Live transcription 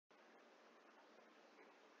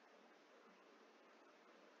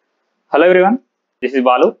Hello everyone, this is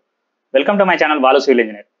Balu. Welcome to my channel Balu Civil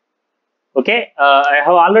Engineer. Okay, I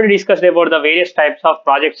have already discussed about the various types of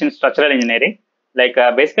projects in structural engineering.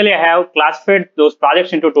 Basically, I have classified those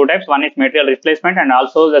projects into two types. One is material replacement, and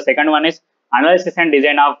also the second one is analysis and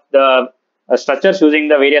design of the structures using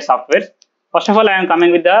the various softwares. First of all, I am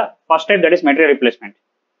coming with the first type, that is material replacement.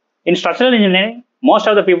 In structural engineering, most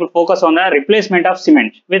of the people focus on the replacement of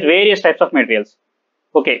cement with various types of materials.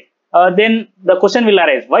 Okay, then the question will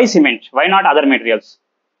arise, why cement? Why not other materials?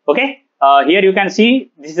 Okay, here you can see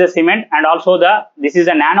this is a cement, and also this is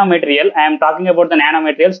a nanomaterial. I am talking about the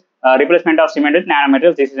nanomaterials, replacement of cement with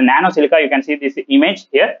nanomaterials. This is a nanosilica. You can see this image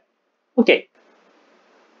here. Okay,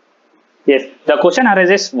 yes, the question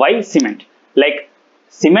arises, why cement? Like,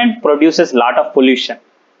 cement produces lot of pollution,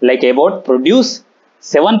 like about produce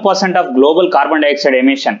 7% of global carbon dioxide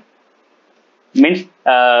emission. Means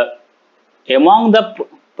among the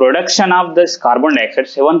production of this carbon dioxide,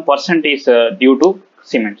 7% is due to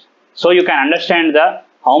cement. So you can understand the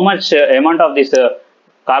how much amount of this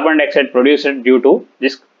carbon dioxide produced due to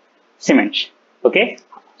this cement. Okay,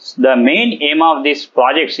 the main aim of this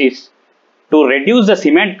project is to reduce the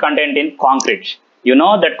cement content in concrete. You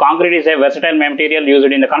know that concrete is a versatile material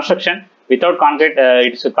used in the construction. Without concrete,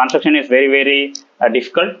 its construction is very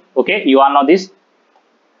difficult. Okay, you all know this.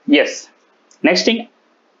 Yes. Next thing,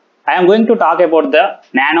 I am going to talk about the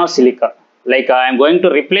nanosilica. I am going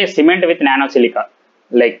to replace cement with nanosilica.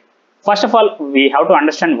 First of all, we have to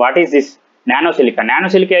understand what is this nanosilica.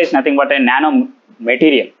 Nanosilica is nothing but a nano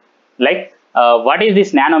material. What is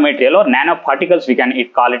this nanomaterial or nanoparticles? We can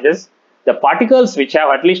call it as the particles which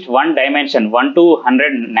have at least one dimension, 1 to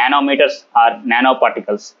 100 nanometers are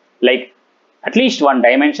nanoparticles. At least one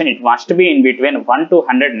dimension, it must be in between 1 to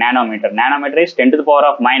 100 nanometer. Nanometer is 10 to the power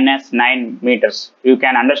of minus 9 meters. You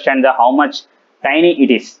can understand how much tiny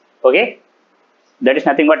it is. Okay, that is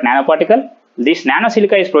nothing but nanoparticle. This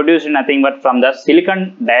nanosilica is produced nothing but from the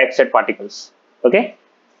silicon dioxide particles. Okay,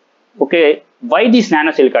 why this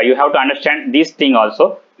nanosilica? You have to understand this thing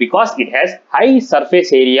also, because it has high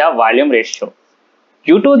surface area volume ratio.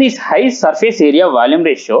 Due to this high surface area volume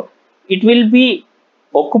ratio, it will be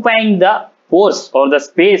occupying the pores or the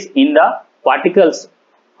space in the particles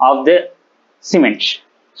of the cement,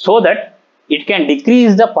 so that it can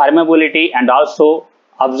decrease the permeability and also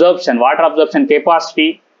absorption, water absorption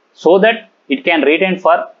capacity, so that it can retain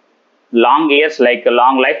for long years, like a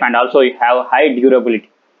long life, and also have high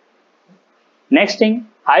durability. Next thing,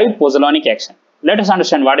 high pozzolanic action. Let us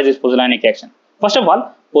understand what is this pozzolanic action. First of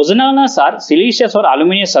all, pozzolanas are siliceous or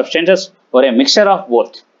aluminous substances or a mixture of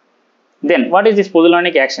both. Then what is this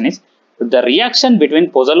pozzolanic action is? The reaction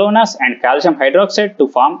between pozzolanas and calcium hydroxide to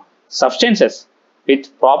form substances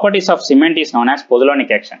with properties of cement is known as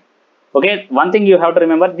pozzolanic action. Okay, one thing you have to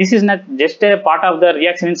remember, this is not just a part of the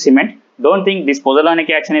reaction in cement. Don't think this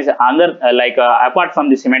pozzolanic action is apart from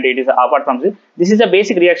the cement. It is apart from this. This is a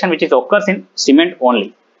basic reaction which occurs in cement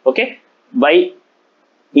only. Okay, by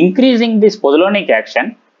increasing this pozzolanic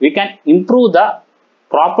action, we can improve the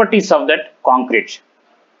properties of that concrete.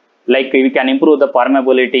 We can improve the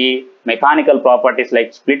permeability, mechanical properties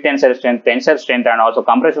like split tensile strength, and also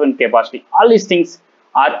compressive capacity. All these things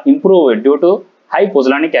are improved due to high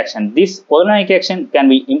pozzolanic action. This pozzolanic action can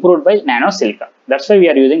be improved by nanosilica. That's why we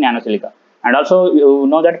are using nanosilica. And also, you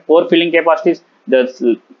know that pore filling capacities,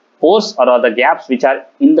 the pores or the gaps which are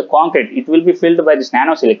in the concrete, it will be filled by this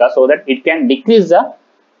nanosilica, so that it can decrease the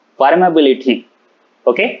permeability.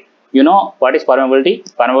 Okay, you know what is permeability?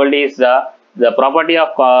 Permeability is the property of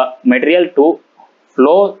material to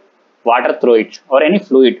flow water through it, or any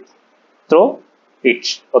fluid through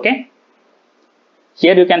it. Okay,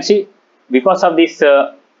 here you can see, because of these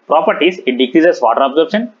properties, it decreases water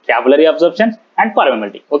absorption, capillary absorption, and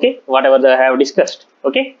permeability. Okay, whatever I have discussed.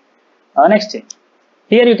 Okay, next thing,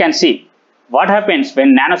 here you can see what happens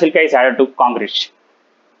when nanosilica is added to concrete.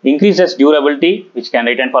 Increases durability, which can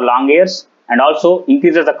retain for long years, and also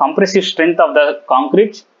increases the compressive strength of the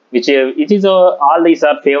concrete, which all these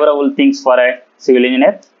are favorable things for a civil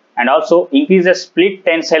engineer, and also increases split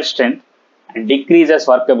tensile strength and decreases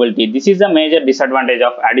workability. This is the major disadvantage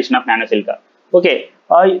of addition of nanosilica. Okay,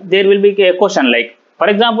 there will be a question like, for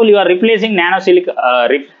example, you are replacing nanosilica,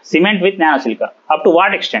 cement with nanosilica. Up to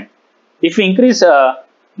what extent? If you increase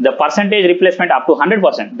the percentage replacement up to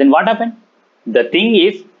 100%, then what happens? The thing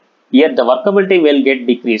is, here the workability will get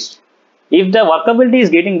decreased. If the workability is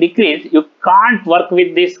getting decreased, you can't work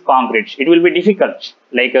with this concrete. It will be difficult.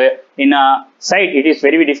 In a site, it is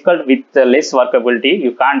very difficult with less workability.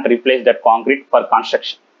 You can't replace that concrete for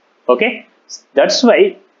construction. Okay, that's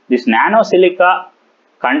why this nanosilica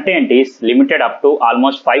content is limited up to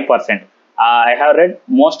almost 5%. I have read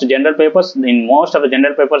most general papers. In most of the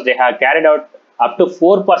general papers, they have carried out up to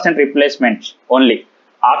 4% replacement only.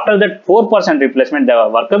 After that 4% replacement, the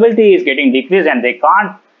workability is getting decreased and they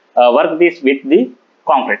can't work this with the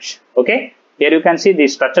concrete. Okay. Here you can see the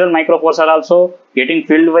structural micropores are also getting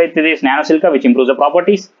filled with this nanosilica, which improves the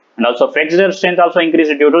properties, and also flexure strength also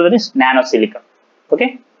increases due to this nanosilica.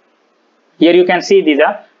 Okay. Here you can see these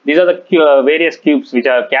are the various cubes which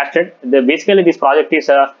are casted. Basically, this project is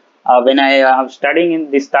when I am studying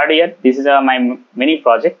in this third year. This is my mini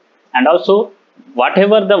project, and also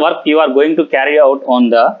whatever the work you are going to carry out on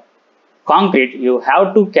the concrete, you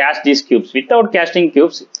have to cast these cubes. Without casting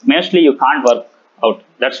cubes, mostly you can't work out.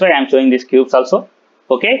 That's why I am showing these cubes also.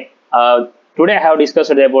 Okay. Today I have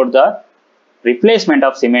discussed about the replacement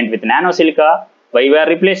of cement with nanosilica. Why we are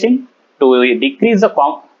replacing? To decrease the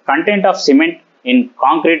content of cement in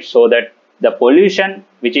concrete, so that the pollution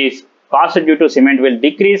which is caused due to cement will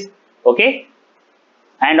decrease. Okay.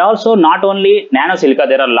 And also, not only nanosilica,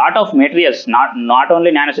 there are a lot of materials, not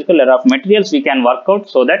only nanosilica, there are materials we can work out,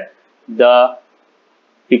 so that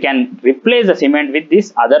we can replace the cement with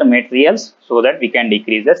these other materials, so that we can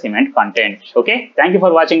decrease the cement content. Okay. Thank you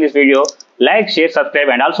for watching this video. Like, share, subscribe,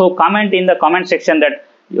 and also comment in the comment section that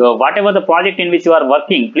whatever the project in which you are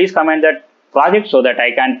working, please comment that project, so that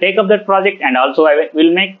I can take up that project, and also I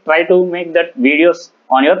will try to make that videos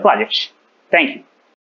on your project. Thank you.